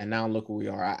process, and now look where we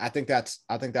are. I think that's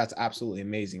absolutely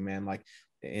amazing, man.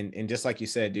 And just like you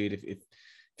said, dude, if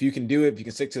if you can do it, if you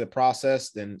can stick to the process,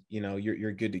 then, you know,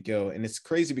 you're good to go. And it's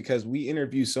crazy because we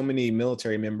interview so many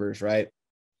military members, right,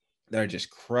 that are just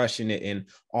crushing it in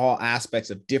all aspects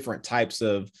of different types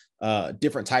of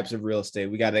real estate.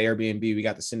 We got the Airbnb, we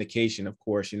got the syndication, of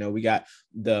course, you know, we got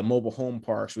the mobile home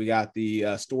parks, we got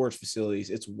the storage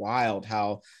facilities. It's wild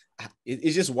how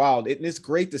it's just wild. It's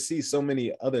great to see so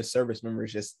many other service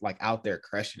members just like out there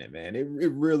crushing it, man.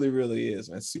 It really, really is,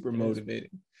 man. It's super motivating.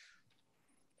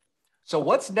 So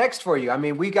what's next for you? I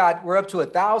mean, we're up to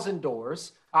 1,000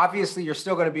 doors. Obviously, you're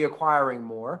still going to be acquiring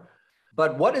more,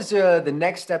 but what is the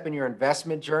next step in your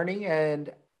investment journey?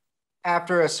 And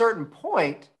after a certain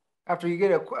point, after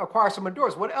you acquire some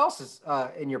doors, what else is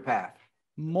in your path?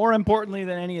 More importantly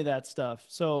than any of that stuff.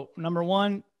 So number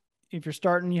one, if you're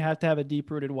starting, you have to have a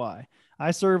deep-rooted why.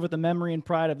 I serve with the memory and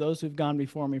pride of those who've gone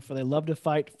before me, for they love to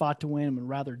fight, fought to win, and would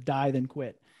rather die than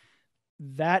quit.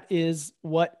 That is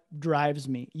what drives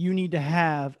me. You need to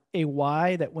have a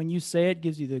why that when you say it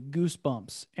gives you the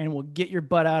goosebumps and will get your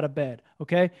butt out of bed.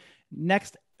 Okay.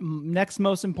 Next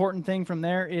most important thing from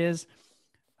there is,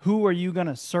 who are you going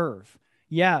to serve?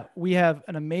 Yeah. We have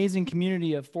an amazing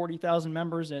community of 40,000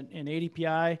 members in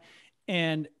ADPI,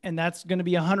 and that's going to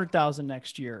be 100,000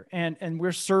 next year. And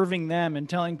we're serving them and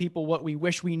telling people what we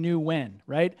wish we knew when,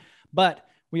 right? But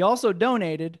we also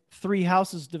donated 3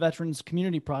 houses to Veterans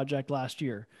Community Project last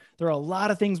year. There are a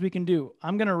lot of things we can do.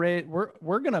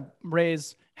 We're going to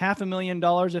raise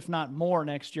 $500,000, if not more,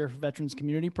 next year for Veterans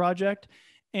Community Project.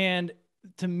 And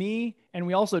to me, and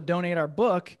we also donate our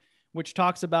book, which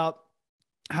talks about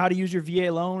how to use your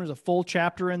VA loan. There's a full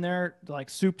chapter in there, like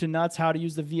soup to nuts, how to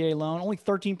use the VA loan. Only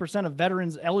 13% of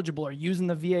veterans eligible are using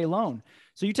the VA loan.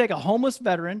 So you take a homeless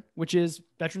veteran, which is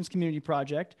Veterans Community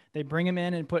Project. They bring them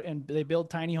in and they build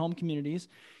tiny home communities.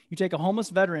 You take a homeless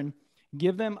veteran,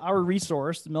 give them our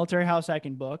resource, the Military House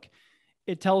Hacking book.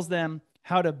 It tells them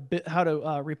how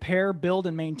to repair, build,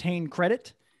 and maintain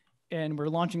credit. And we're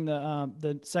launching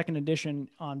the second edition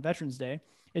on Veterans Day.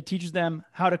 It teaches them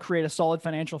how to create a solid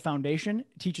financial foundation.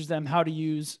 It teaches them how to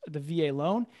use the VA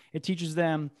loan. It teaches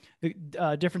them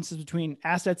the differences between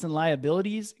assets and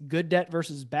liabilities, good debt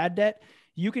versus bad debt.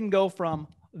 You can go from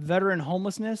veteran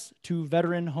homelessness to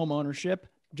veteran home ownership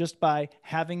just by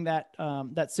having that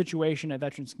situation at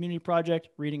Veterans Community Project,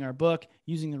 reading our book,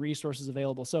 using the resources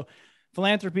available. So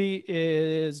philanthropy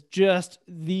is just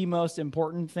the most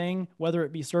important thing, whether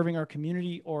it be serving our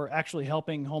community or actually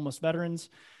helping homeless veterans.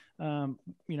 I'm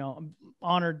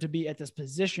honored to be at this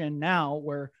position now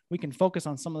where we can focus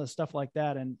on some of the stuff like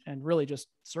that and really just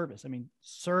service. I mean,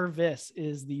 service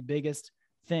is the biggest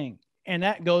thing. And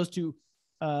that goes to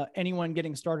anyone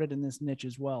getting started in this niche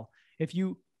as well. If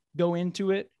you go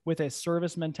into it with a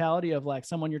service mentality of like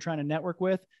someone you're trying to network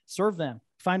with, serve them,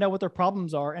 find out what their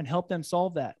problems are and help them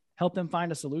solve that. Help them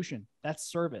find a solution. That's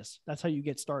service. That's how you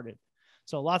get started.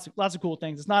 So lots of cool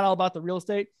things. It's not all about the real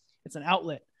estate. It's an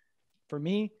outlet. For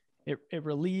me, it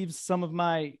relieves some of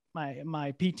my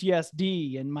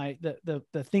PTSD and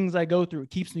the things I go through.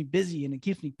 It keeps me busy and it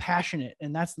keeps me passionate.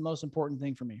 And that's the most important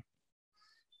thing for me.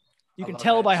 You can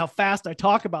tell by how fast I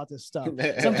talk about this stuff.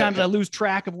 Sometimes I lose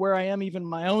track of where I am, even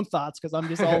my own thoughts, because I'm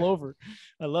just all over.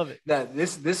 I love it.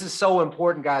 This is so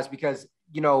important, guys, because,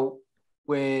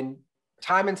 when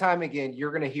time and time again,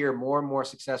 you're going to hear more and more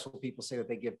successful people say that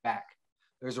they give back.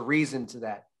 There's a reason to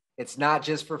that. It's not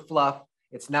just for fluff.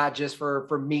 It's not just for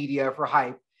media, for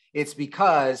hype. It's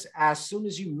because as soon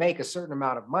as you make a certain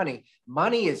amount of money,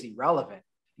 money is irrelevant.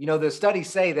 The studies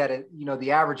say that,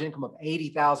 the average income of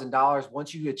 $80,000,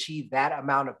 once you achieve that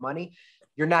amount of money,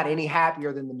 you're not any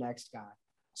happier than the next guy.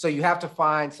 So you have to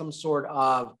find some sort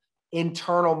of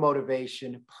internal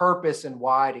motivation, purpose, and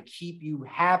why to keep you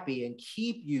happy and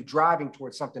keep you driving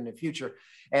towards something in the future.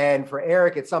 And for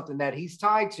Eric, it's something that he's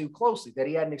tied to closely, that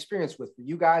he had an experience with. For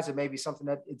you guys, it may be something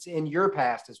that it's in your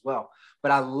past as well.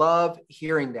 But I love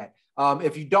hearing that.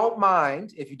 If you don't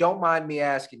mind me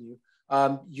asking you,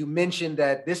 you mentioned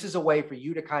that this is a way for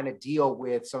you to kind of deal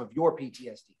with some of your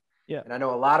PTSD. Yeah. And I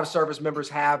know a lot of service members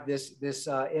have this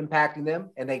impacting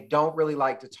them, and they don't really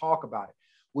like to talk about it.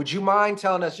 Would you mind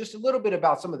telling us just a little bit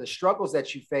about some of the struggles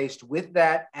that you faced with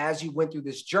that as you went through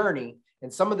this journey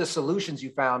and some of the solutions you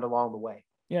found along the way?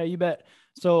 Yeah, you bet.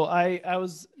 So I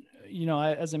was,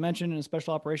 as I mentioned, in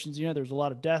special operations, there's a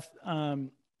lot of death. I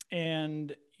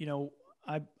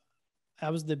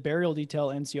was the burial detail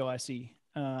NCOIC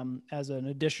as an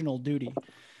additional duty.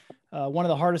 One of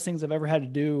the hardest things I've ever had to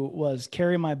do was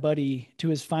carry my buddy to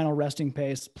his final resting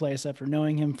place after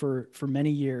knowing him for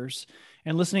many years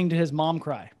and listening to his mom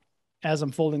cry as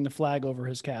I'm folding the flag over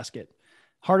his casket.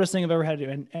 Hardest thing I've ever had to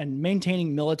do, and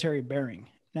maintaining military bearing.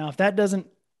 Now, if that doesn't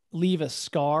leave a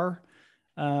scar,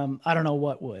 I don't know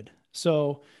what would.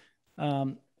 So,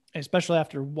 especially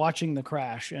after watching the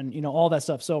crash and, all that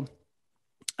stuff. So,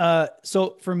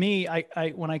 so for me,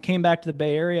 when I came back to the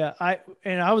Bay Area,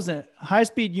 I was in a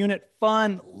high-speed unit,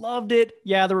 fun, loved it.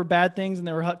 Yeah, there were bad things and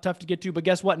they were tough to get to, but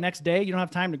guess what? Next day, you don't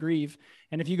have time to grieve.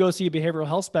 And if you go see a behavioral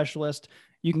health specialist,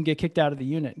 you can get kicked out of the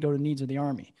unit and go to needs of the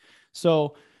Army.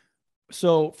 So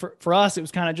for us, it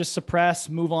was kind of just suppress,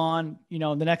 move on.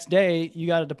 The next day you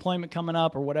got a deployment coming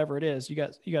up or whatever it is. You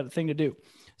got a thing to do.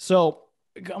 So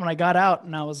when I got out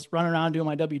and I was running around doing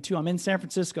my W-2, I'm in San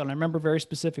Francisco. And I remember very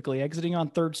specifically exiting on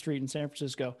 3rd Street in San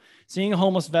Francisco, seeing a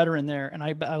homeless veteran there. And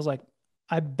I was like,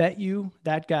 I bet you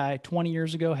that guy 20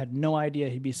 years ago had no idea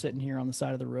he'd be sitting here on the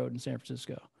side of the road in San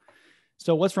Francisco.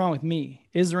 So what's wrong with me?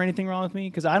 Is there anything wrong with me?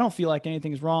 Because I don't feel like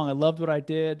anything's wrong. I loved what I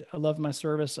did. I loved my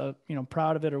service.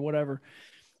 Proud of it or whatever.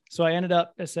 So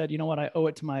I said, you know what? I owe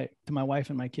it to my wife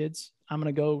and my kids. I'm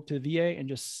going to go to the VA and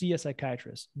just see a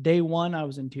psychiatrist. Day 1, I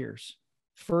was in tears.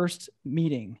 First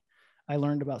meeting, I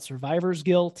learned about survivor's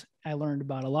guilt. I learned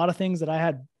about a lot of things that I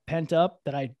had pent up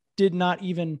that I did not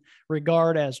even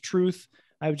regard as truth.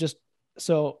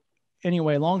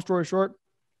 Anyway, long story short,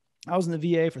 I was in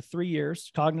the VA for 3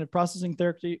 years, cognitive processing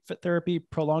therapy,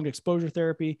 prolonged exposure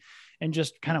therapy, and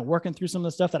just kind of working through some of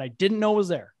the stuff that I didn't know was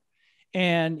there.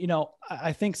 And,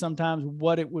 I think sometimes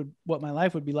what my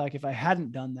life would be like if I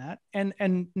hadn't done that.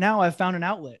 And now I've found an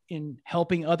outlet in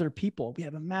helping other people. We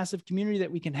have a massive community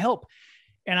that we can help.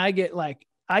 And I get my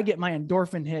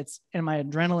endorphin hits and my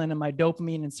adrenaline and my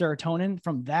dopamine and serotonin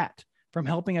from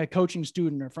helping a coaching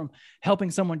student or from helping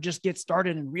someone just get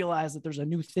started and realize that there's a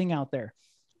new thing out there.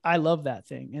 I love that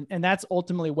thing. And that's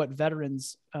ultimately what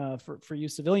veterans, for you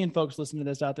civilian folks listening to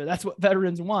this out there, that's what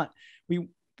veterans want.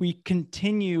 We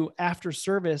continue after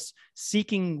service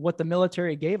seeking what the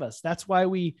military gave us. That's why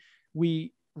we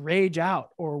rage out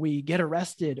or we get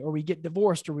arrested or we get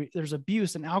divorced or there's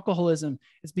abuse and alcoholism.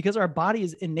 It's because our body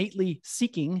is innately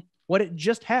seeking what it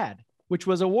just had, which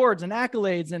was awards and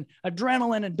accolades and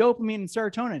adrenaline and dopamine and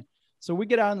serotonin. So we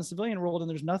get out in the civilian world and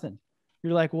there's nothing.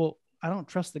 You're like, well, I don't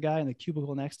trust the guy in the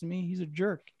cubicle next to me. He's a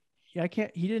jerk. Yeah,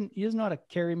 he doesn't know how to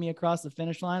carry me across the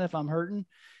finish line if I'm hurting,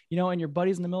 and your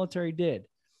buddies in the military did.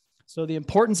 So the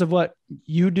importance of what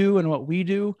you do and what we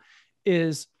do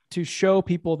is to show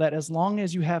people that as long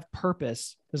as you have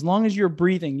purpose, as long as you're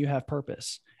breathing, you have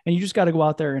purpose, and you just got to go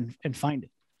out there and find it.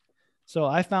 So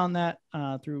I found that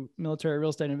through military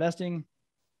real estate investing,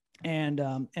 and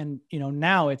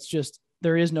now it's just,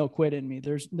 there is no quit in me.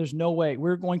 There's no way.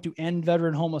 We're going to end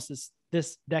veteran homelessness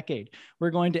this decade.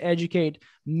 We're going to educate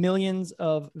millions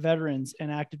of veterans and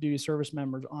active duty service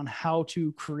members on how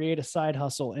to create a side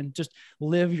hustle and just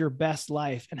live your best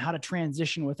life and how to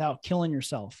transition without killing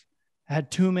yourself. I had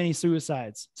too many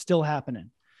suicides still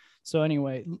happening. So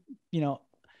anyway,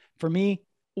 for me,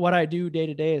 what I do day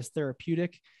to day is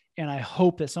therapeutic. And I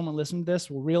hope that someone listening to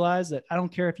this will realize that I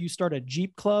don't care if you start a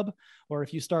Jeep club or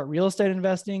if you start real estate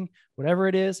investing, whatever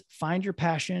it is, find your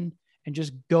passion and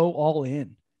just go all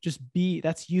in.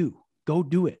 That's you. Go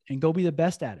do it and go be the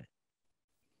best at it.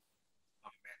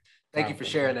 Thank you for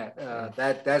sharing that.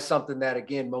 That's something that,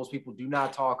 again, most people do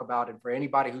not talk about. And for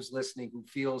anybody who's listening, who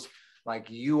feels like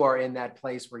you are in that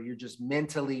place where you're just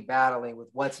mentally battling with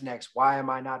what's next. Why am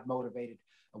I not motivated?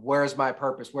 Where's my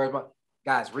purpose?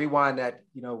 Guys, rewind that.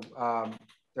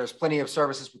 There's plenty of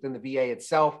services within the VA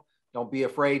itself. Don't be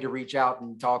afraid to reach out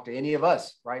and talk to any of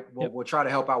us, right? We'll try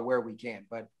to help out where we can,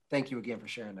 but thank you again for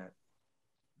sharing that.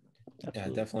 Absolutely. Yeah, I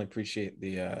definitely appreciate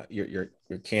the your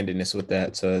candidness with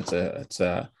that. So it's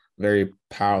a very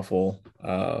powerful,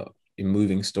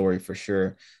 moving story for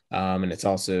sure, and it's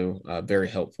also very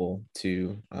helpful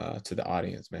to the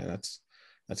audience. Man,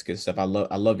 that's good stuff. I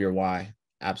love your why.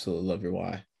 Absolutely love your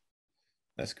why.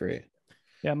 That's great.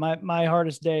 Yeah, my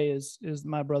hardest day is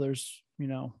my brother's.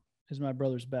 Is my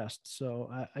brother's best. So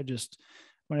I just,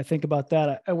 when I think about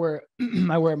that, I wear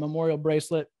a memorial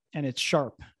bracelet and it's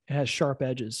sharp. It has sharp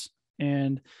edges.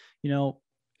 And,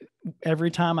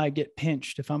 every time I get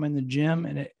pinched, if I'm in the gym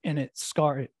and it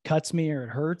cuts me or it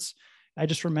hurts, I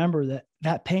just remember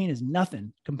that pain is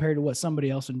nothing compared to what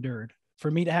somebody else endured. For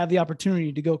me to have the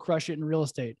opportunity to go crush it in real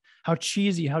estate, how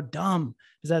cheesy, how dumb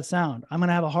does that sound? I'm going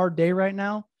to have a hard day right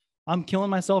now. I'm killing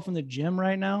myself in the gym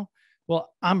right now.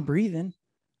 Well, I'm breathing.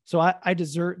 So I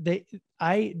deserve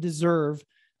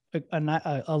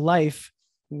a life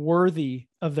worthy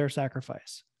of their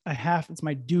sacrifice. It's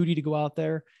my duty to go out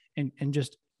there and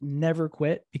just never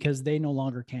quit because they no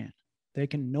longer can. They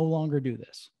can no longer do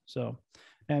this. So,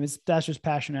 and that's just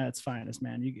passion at its finest,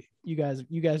 man. You guys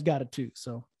got it too.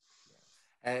 So,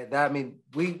 And that, I mean,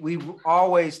 we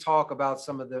always talk about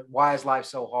some of the, why is life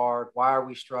so hard? Why are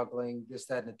we struggling? This,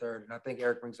 that, and the third. And I think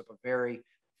Eric brings up a very,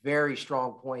 very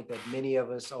strong point that many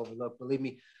of us overlook. Believe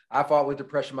me, I fought with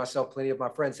depression myself. Plenty of my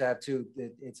friends have too.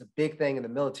 It's a big thing in the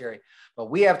military.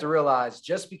 But we have to realize,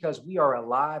 just because we are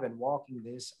alive and walking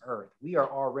this earth, we are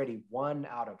already 1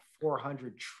 out of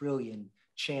 400 trillion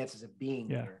chances of being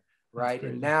here, right?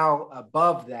 And now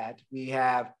above that, we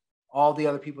have all the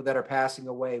other people that are passing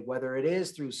away, whether it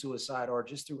is through suicide or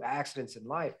just through accidents in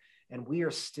life. And we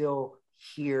are still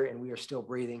here and we are still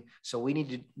breathing. So we need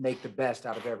to make the best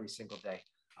out of every single day.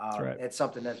 It's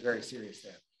something that's very serious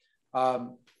there.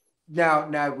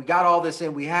 Now we got all this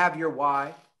in, we have your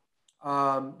why.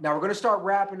 Now we're going to start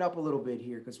wrapping up a little bit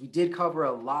here because we did cover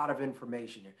a lot of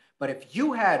information here. But if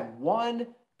you had one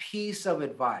piece of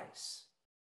advice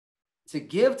to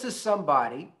give to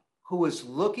somebody who is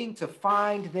looking to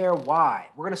find their why,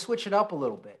 we're going to switch it up a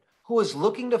little bit, who is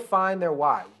looking to find their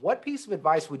why, what piece of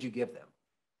advice would you give them?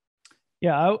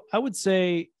 Yeah, I would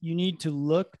say you need to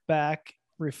look back,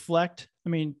 reflect. I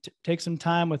mean, take some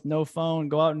time with no phone,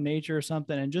 go out in nature or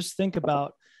something, and just think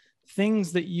about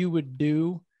things that you would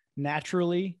do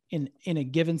naturally in a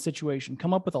given situation.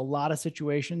 Come up with a lot of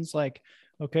situations like,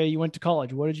 okay, you went to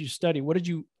college. What did you study? What did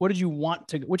you want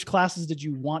to, which classes did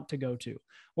you want to go to?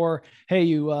 Or, hey,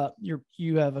 you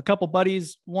have a couple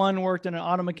buddies. One worked in an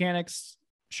auto mechanics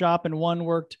shop and one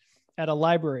worked at a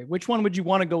library. Which one would you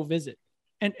want to go visit?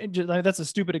 And just, like, that's a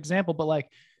stupid example, but like,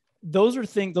 those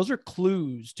are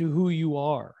clues to who you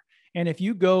are. And if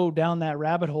you go down that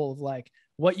rabbit hole of like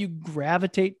what you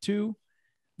gravitate to,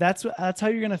 that's how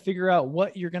you're going to figure out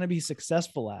what you're going to be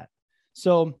successful at.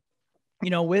 So,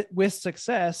 with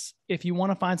success, if you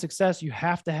want to find success, you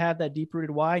have to have that deep rooted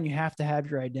why, and you have to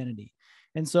have your identity.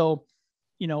 And so,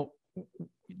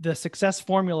 the success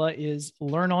formula is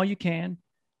learn all you can,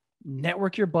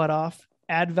 network your butt off,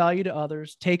 add value to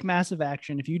others, take massive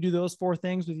action. If you do those 4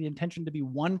 things with the intention to be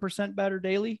 1% better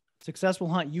daily, success will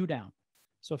hunt you down.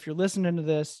 So if you're listening to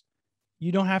this,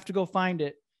 you don't have to go find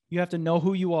it. You have to know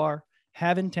who you are,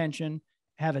 have intention,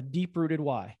 have a deep rooted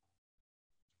why.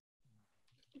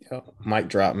 Yep. Mic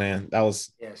drop, man. That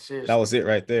was it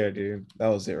right there, dude. That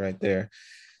was it right there.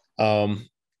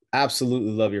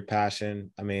 Absolutely love your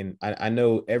passion. I mean, I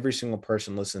know every single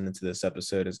person listening to this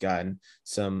episode has gotten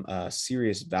some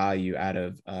serious value out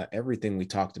of everything we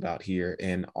talked about here,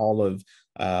 and all of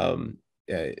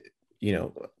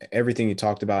everything you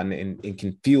talked about, and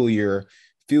can feel your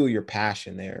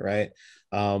passion there, right?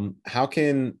 How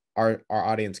can our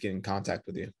audience get in contact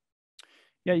with you?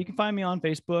 Yeah, you can find me on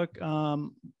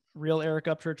Facebook, Real Eric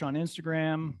Upchurch on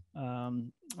Instagram.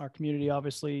 Our community,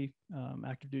 obviously,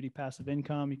 active duty passive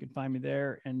income. You can find me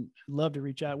there, and I'd love to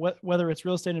reach out. Whether it's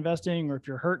real estate investing or if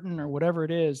you're hurting or whatever it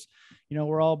is,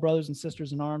 we're all brothers and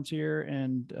sisters in arms here,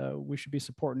 and we should be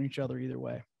supporting each other either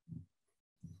way.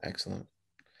 Excellent,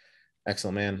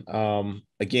 man.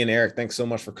 Again, Eric, thanks so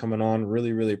much for coming on.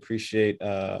 Really, really appreciate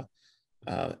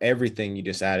everything you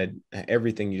just added,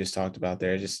 everything you just talked about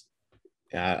there.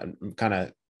 I'm kind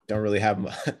of don't really have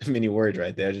many words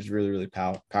right there. Just really, really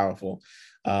powerful.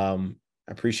 I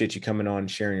appreciate you coming on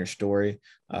and sharing your story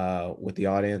with the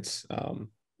audience.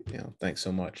 Thanks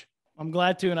so much. I'm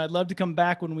glad to, and I'd love to come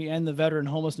back when we end the veteran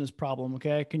homelessness problem.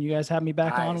 Okay. Can you guys have me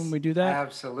back on when we do that?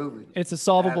 Absolutely. It's a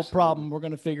solvable problem. We're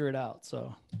going to figure it out.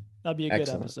 So that'd be a good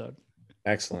episode.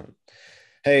 Excellent.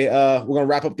 Hey, we're going to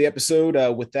wrap up the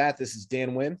episode with that. This is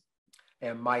Dan Wynn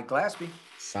and Mike Glaspie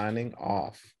signing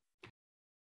off.